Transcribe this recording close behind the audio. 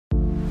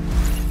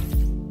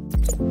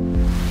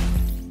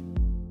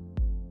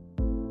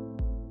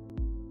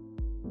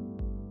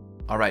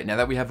All right, now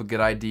that we have a good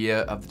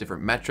idea of the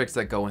different metrics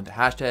that go into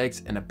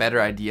hashtags and a better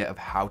idea of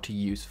how to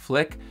use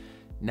Flick,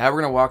 now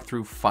we're gonna walk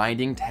through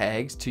finding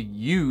tags to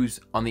use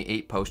on the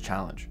 8-post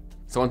challenge.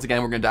 So once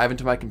again, we're gonna dive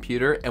into my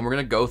computer and we're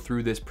gonna go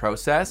through this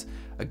process,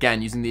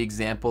 again, using the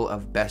example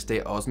of Best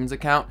Day Osman's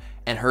account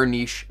and her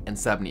niche and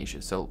sub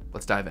niches. So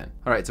let's dive in.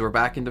 All right, so we're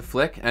back into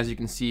Flick. As you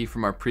can see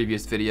from our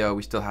previous video,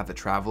 we still have the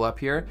travel up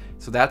here.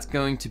 So that's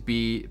going to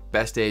be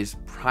Best Day's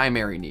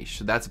primary niche.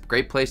 So that's a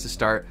great place to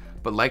start.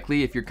 But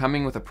likely if you're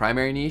coming with a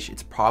primary niche,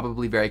 it's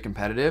probably very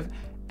competitive.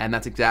 And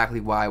that's exactly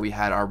why we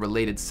had our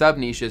related sub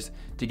niches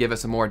to give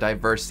us a more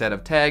diverse set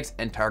of tags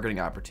and targeting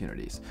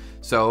opportunities.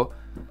 So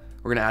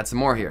we're gonna add some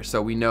more here.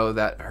 So we know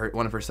that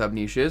one of her sub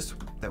niches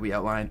that we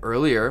outlined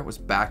earlier was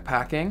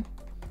backpacking.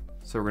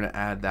 So we're gonna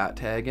add that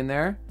tag in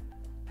there.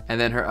 And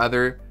then her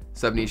other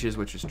sub niches,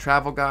 which is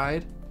travel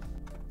guide,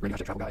 we're gonna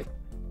use travel guide,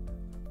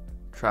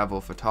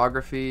 travel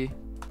photography,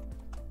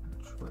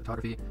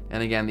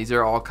 and again, these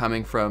are all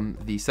coming from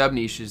the sub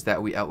niches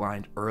that we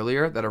outlined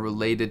earlier that are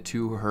related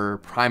to her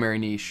primary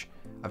niche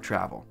of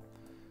travel.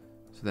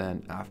 So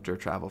then after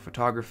travel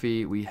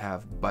photography, we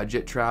have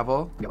budget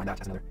travel. We outlined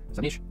that as another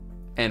sub niche.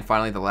 And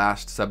finally, the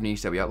last sub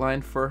niche that we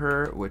outlined for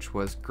her, which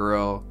was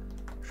girl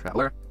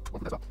traveler.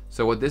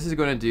 So what this is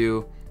going to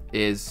do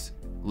is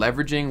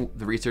leveraging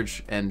the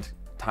research and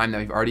time that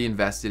we've already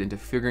invested into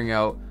figuring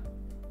out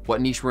what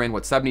niche we're in,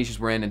 what sub niches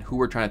we're in, and who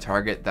we're trying to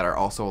target that are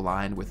also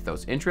aligned with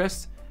those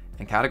interests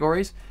and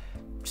categories,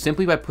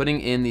 simply by putting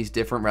in these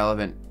different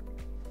relevant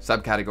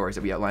subcategories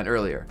that we outlined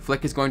earlier.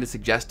 Flick is going to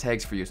suggest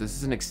tags for you. So this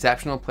is an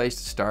exceptional place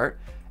to start.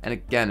 And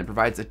again, it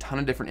provides a ton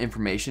of different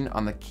information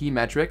on the key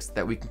metrics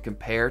that we can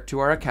compare to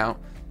our account,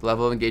 the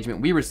level of engagement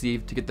we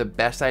receive to get the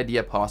best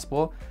idea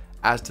possible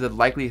as to the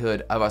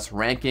likelihood of us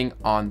ranking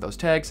on those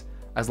tags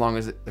as long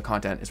as the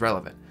content is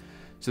relevant.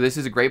 So this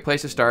is a great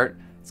place to start.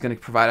 It's going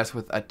to provide us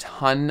with a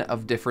ton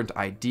of different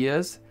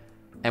ideas.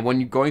 And when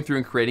you're going through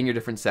and creating your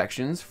different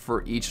sections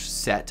for each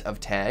set of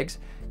tags,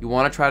 you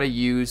want to try to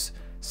use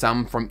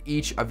some from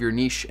each of your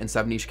niche and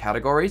sub niche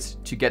categories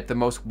to get the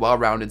most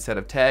well-rounded set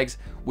of tags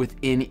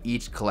within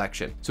each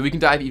collection. So we can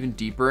dive even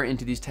deeper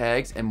into these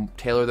tags and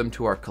tailor them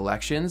to our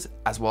collections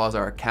as well as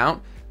our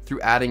account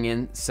through adding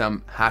in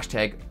some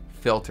hashtag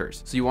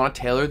filters. So you want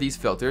to tailor these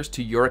filters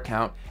to your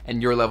account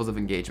and your levels of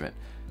engagement.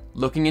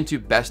 Looking into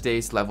Best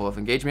Day's level of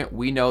engagement,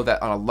 we know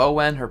that on a low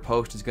end, her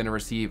post is going to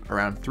receive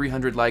around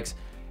 300 likes,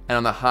 and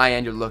on the high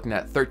end, you're looking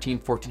at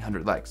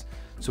 1,400 likes.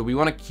 So we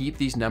want to keep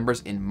these numbers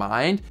in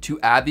mind to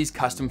add these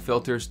custom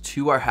filters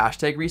to our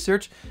hashtag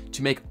research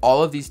to make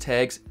all of these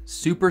tags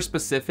super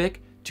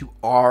specific to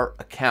our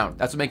account.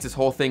 That's what makes this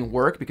whole thing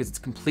work, because it's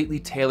completely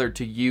tailored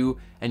to you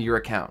and your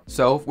account.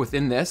 So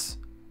within this,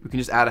 we can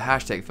just add a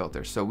hashtag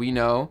filter. So we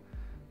know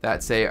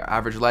that, say, our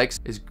average likes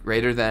is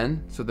greater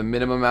than, so the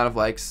minimum amount of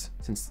likes,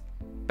 since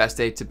Best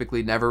Day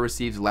typically never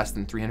receives less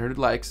than 300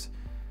 likes,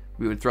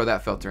 we would throw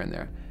that filter in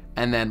there.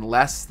 And then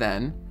less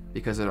than,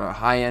 because at our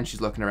high end, she's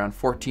looking around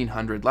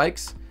 1,400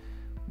 likes,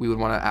 we would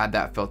want to add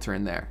that filter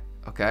in there,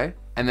 okay?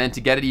 And then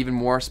to get it even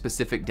more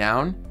specific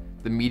down,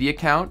 the media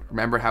count,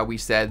 remember how we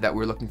said that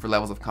we're looking for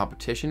levels of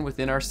competition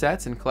within our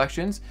sets and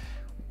collections?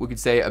 We could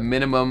say a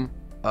minimum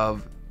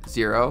of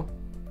 0,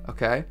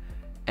 okay?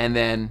 And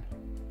then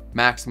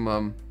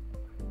maximum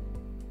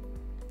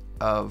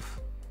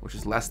of, which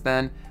is less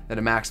than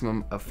a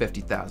maximum of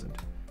 50,000.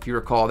 If you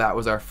recall, that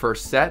was our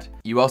first set.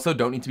 You also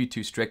don't need to be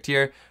too strict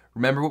here.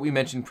 Remember what we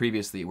mentioned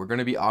previously, we're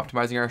gonna be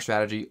optimizing our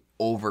strategy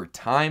over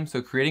time,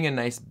 so creating a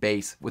nice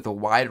base with a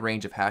wide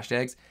range of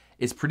hashtags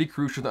is pretty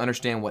crucial to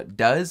understand what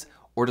does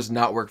or does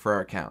not work for our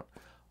account.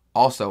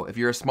 Also, if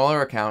you're a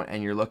smaller account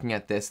and you're looking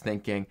at this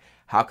thinking,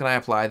 how can I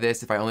apply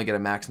this if I only get a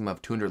maximum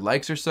of 200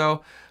 likes or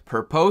so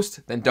per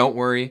post, then don't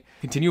worry.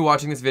 Continue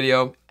watching this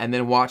video and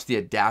then watch the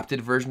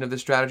adapted version of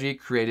this strategy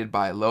created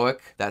by Loic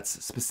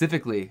that's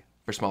specifically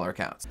for smaller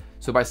accounts.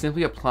 So by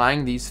simply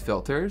applying these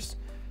filters,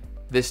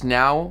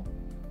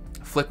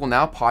 Flick will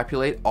now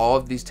populate all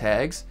of these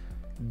tags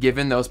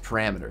given those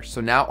parameters.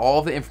 So now all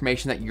of the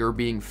information that you're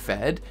being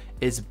fed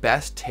is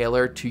best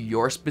tailored to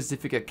your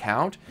specific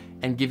account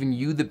and giving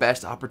you the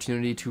best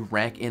opportunity to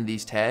rank in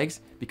these tags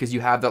because you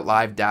have that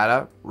live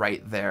data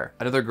right there.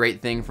 Another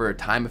great thing for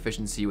time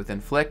efficiency within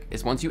Flick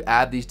is once you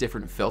add these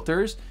different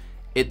filters,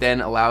 it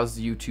then allows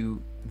you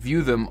to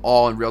view them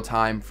all in real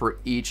time for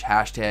each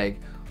hashtag,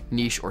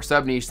 niche or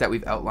sub niche that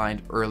we've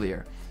outlined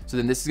earlier. So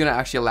then this is gonna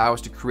actually allow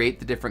us to create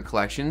the different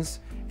collections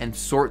and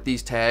sort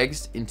these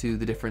tags into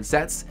the different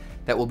sets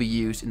that will be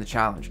used in the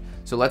challenge.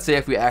 So let's say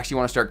if we actually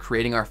want to start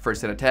creating our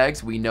first set of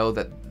tags, we know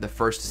that the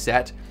first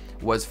set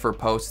was for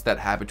posts that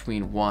have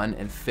between 1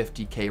 and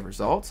 50K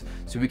results.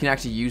 So we can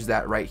actually use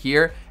that right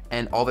here,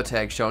 and all the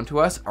tags shown to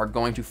us are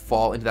going to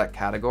fall into that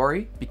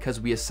category because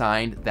we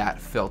assigned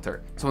that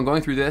filter. So when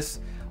going through this,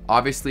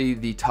 obviously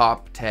the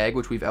top tag,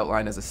 which we've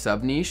outlined as a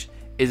sub niche,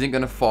 isn't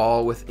going to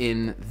fall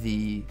within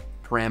the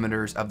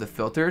parameters of the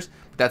filters.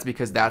 That's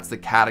because that's the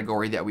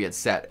category that we had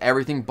set.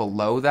 Everything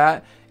below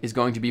that is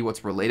going to be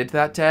what's related to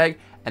that tag,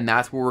 and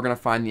that's where we're going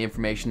to find the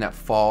information that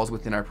falls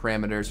within our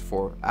parameters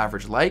for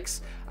average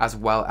likes as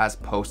well as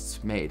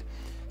posts made.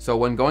 So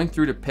when going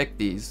through to pick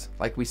these,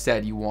 like we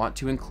said, you want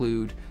to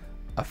include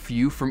a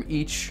few from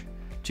each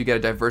to get a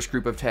diverse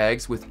group of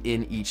tags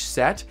within each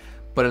set.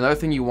 But another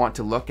thing you want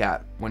to look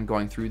at when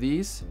going through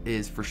these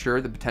is for sure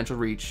the potential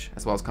reach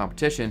as well as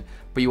competition,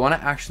 but you want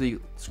to actually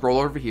scroll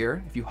over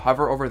here. If you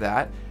hover over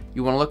that,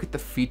 you want to look at the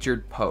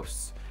featured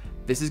posts.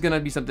 This is going to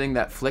be something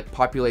that Flick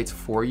populates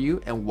for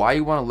you, and why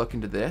you want to look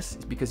into this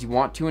is because you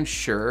want to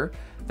ensure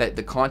that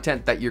the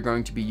content that you're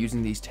going to be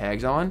using these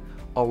tags on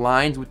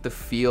aligns with the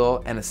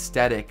feel and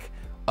aesthetic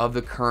of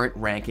the current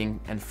ranking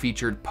and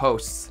featured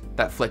posts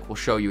that Flick will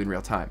show you in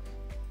real time.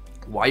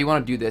 Why you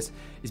want to do this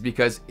is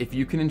because if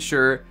you can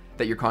ensure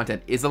that your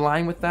content is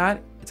aligned with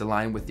that, it's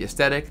aligned with the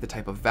aesthetic, the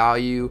type of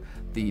value,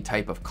 the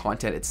type of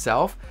content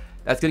itself,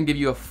 that's going to give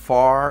you a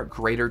far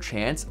greater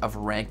chance of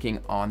ranking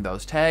on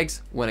those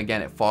tags when,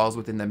 again, it falls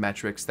within the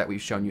metrics that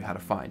we've shown you how to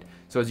find.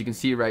 So as you can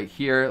see right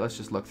here, let's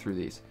just look through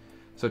these.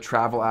 So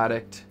Travel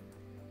Addict,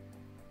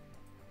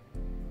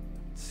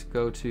 let's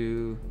go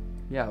to,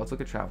 yeah, let's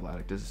look at Travel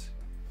Addict,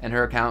 and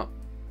her account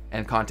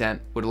and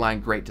content would align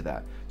great to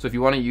that. So if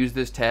you want to use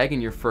this tag in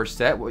your first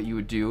set, what you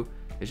would do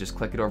is just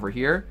click it over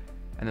here,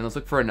 and then let's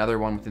look for another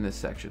one within this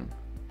section.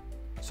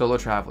 Solo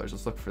Travelers,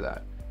 let's look for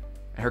that.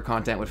 And her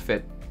content would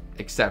fit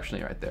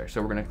exceptionally right there.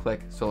 So we're gonna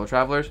click Solo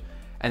Travelers,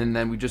 and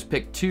then we just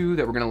pick two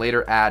that we're gonna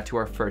later add to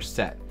our first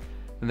set.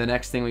 And the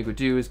next thing we could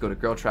do is go to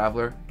Girl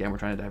Traveler. Again, we're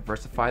trying to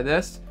diversify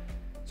this.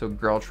 So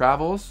Girl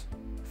Travels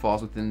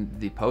falls within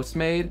the posts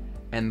made,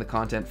 and the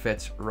content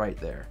fits right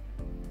there.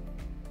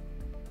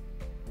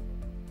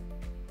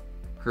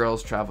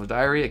 Girls Travel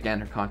Diary, again,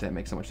 her content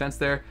makes so much sense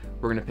there.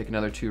 We're gonna pick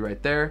another two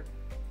right there.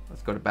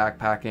 Let's go to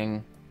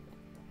Backpacking,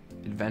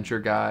 Adventure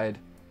Guide,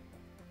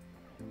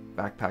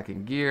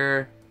 Backpacking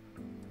Gear,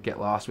 Get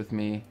Lost With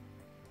Me.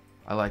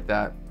 I like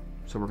that,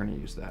 so we're gonna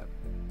use that.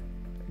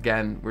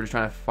 Again, we're just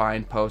trying to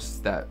find posts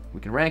that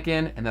we can rank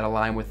in and that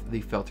align with the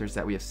filters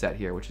that we have set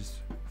here, which is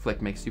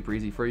Flick makes super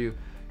easy for you.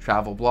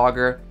 Travel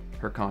Blogger,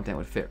 her content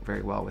would fit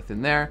very well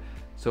within there.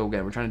 So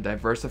again, we're trying to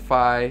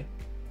diversify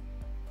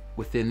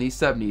within these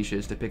sub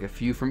niches to pick a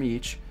few from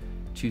each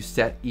to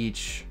set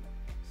each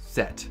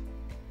set.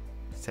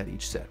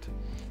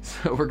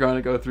 So we're going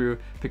to go through,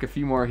 pick a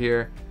few more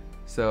here.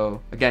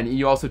 So again,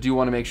 you also do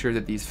want to make sure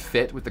that these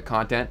fit with the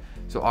content.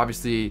 So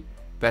obviously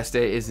Best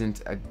Day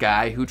isn't a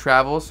guy who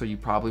travels, so you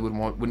probably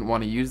wouldn't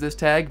want to use this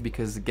tag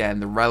because again,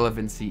 the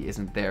relevancy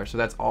isn't there. So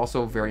that's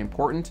also very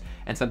important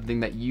and something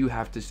that you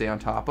have to stay on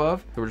top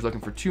of. So we're just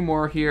looking for two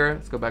more here.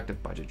 Let's go back to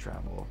budget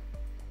travel.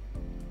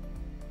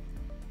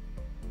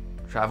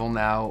 Travel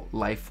now,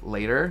 life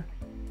later.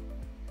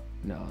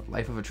 No,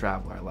 life of a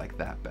traveler, I like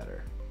that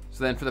better.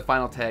 So then for the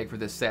final tag for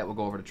this set, we'll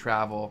go over to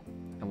travel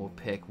and we'll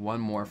pick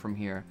one more from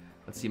here.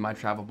 Let's see, My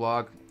Travel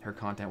Blog. Her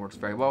content works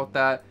very well with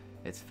that.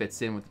 It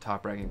fits in with the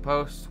top ranking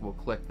posts. We'll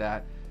click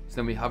that. So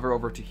then we hover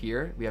over to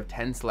here. We have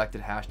 10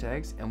 selected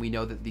hashtags, and we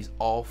know that these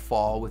all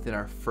fall within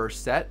our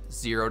first set,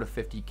 0 to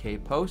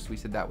 50K posts. We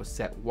said that was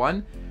set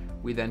 1.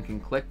 We then can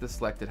click the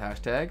selected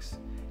hashtags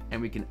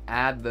and we can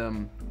add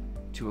them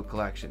to a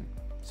collection.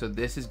 So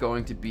this is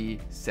going to be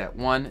set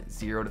 1,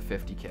 0 to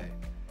 50K.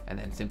 And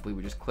then simply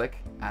we just click,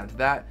 add to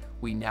that.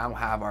 We now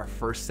have our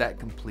first set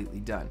completely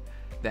done.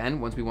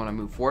 Then once we want to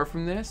move forward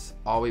from this,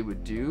 all we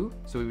would do,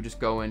 so we would just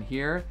go in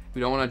here.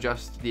 We don't want to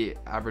adjust the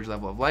average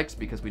level of likes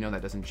because we know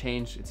that doesn't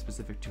change. It's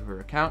specific to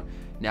her account.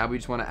 Now we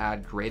just want to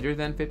add greater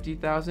than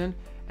 50,000.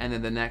 And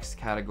then the next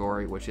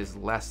category, which is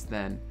less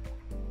than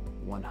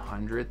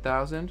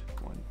 100,000.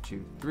 1,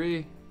 2,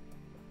 3,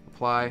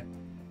 apply.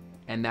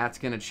 And that's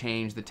going to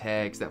change the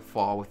tags that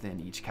fall within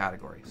each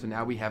category. So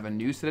now we have a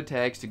new set of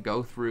tags to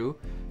go through,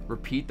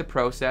 repeat the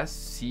process,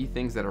 see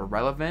things that are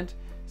relevant,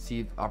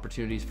 see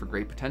opportunities for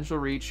great potential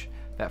reach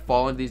that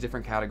fall into these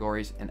different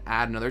categories, and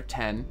add another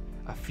 10,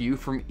 a few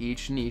from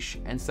each niche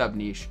and sub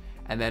niche,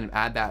 and then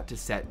add that to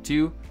set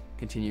 2,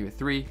 continue with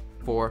 3,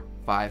 4,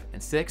 5,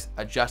 and 6,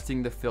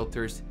 adjusting the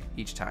filters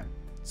each time.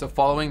 So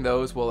following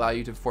those will allow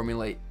you to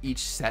formulate each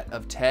set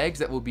of tags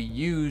that will be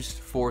used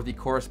for the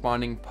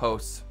corresponding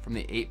posts from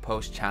the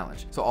 8-post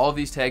challenge. So all of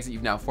these tags that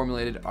you've now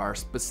formulated are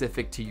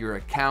specific to your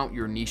account,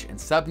 your niche and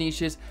sub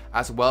niches,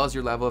 as well as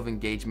your level of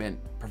engagement,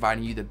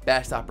 providing you the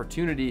best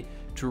opportunity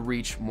to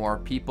reach more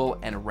people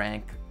and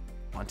rank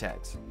on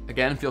tags.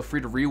 Again, feel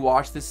free to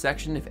rewatch this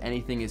section if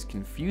anything is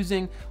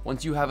confusing.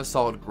 Once you have a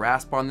solid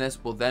grasp on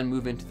this, we'll then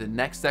move into the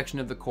next section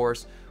of the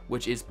course,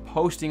 which is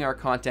posting our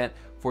content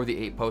for the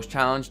 8-post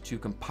challenge to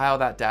compile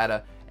that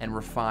data and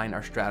refine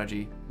our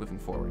strategy moving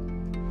forward.